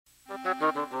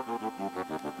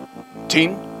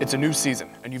Team, it's a new season,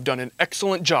 and you've done an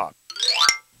excellent job.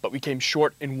 But we came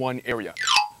short in one area.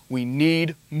 We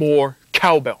need more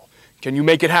cowbell. Can you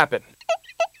make it happen?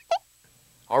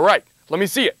 All right, let me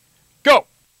see it. Go!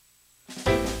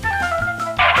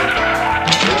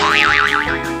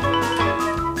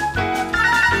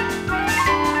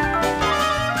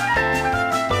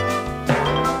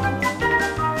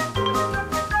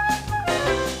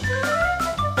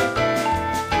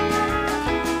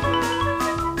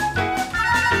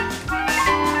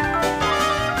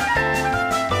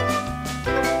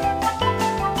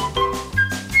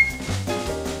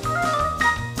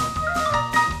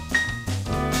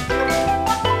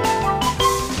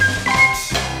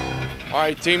 All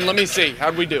right, team, let me see.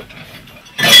 How'd we do?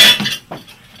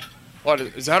 What,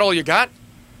 is that all you got?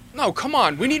 No, come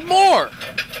on, we need more!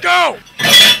 Go!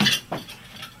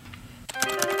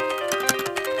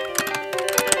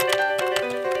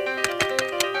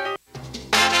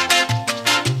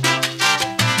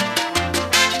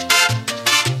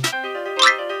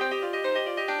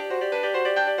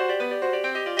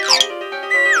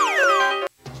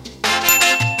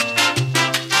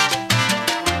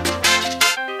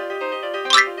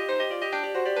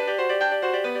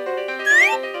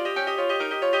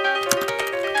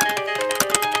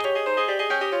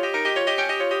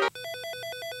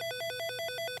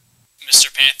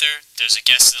 Mr. Panther, there's a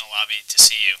guest in the lobby to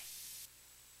see you.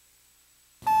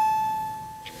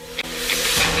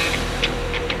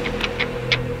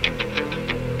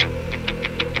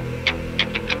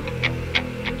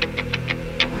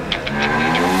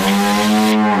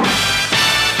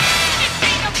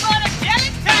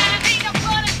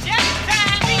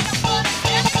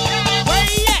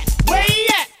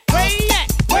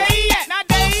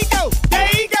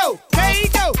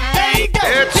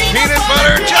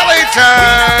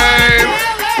 Time!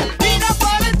 Peanut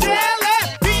butter jelly,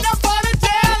 peanut butter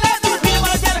jelly, peanut butter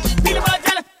jelly, peanut butter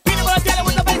jelly, peanut butter jelly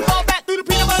with the baseball bat, through the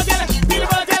peanut butter jelly, peanut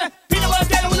butter jelly, peanut butter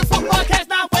jelly with the football catch.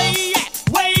 Now way at,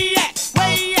 way at,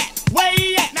 way at, way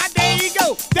at. Now there you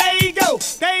go, there you go,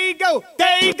 there you go,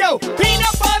 there you go.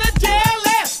 Peanut butter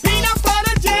jelly, peanut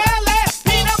butter jelly,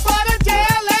 peanut butter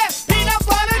jelly, peanut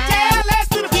butter jelly,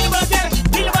 through the peanut butter jelly,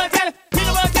 peanut butter jelly,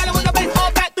 peanut butter jelly with the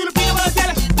baseball bat, through the peanut butter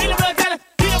jelly,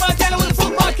 peanut butter jelly.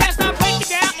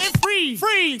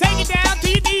 Free, take it down to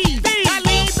your knees. Now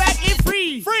lean back and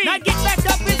freeze. Now get back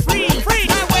up and freeze.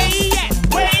 Now way at,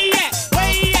 way at,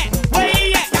 way at,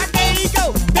 way at. Now there you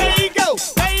go, there you go,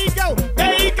 there you go,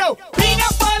 there you go.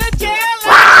 Peanut butter jelly.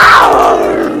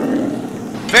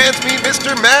 Fans meet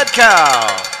Mr. Mad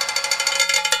Cow.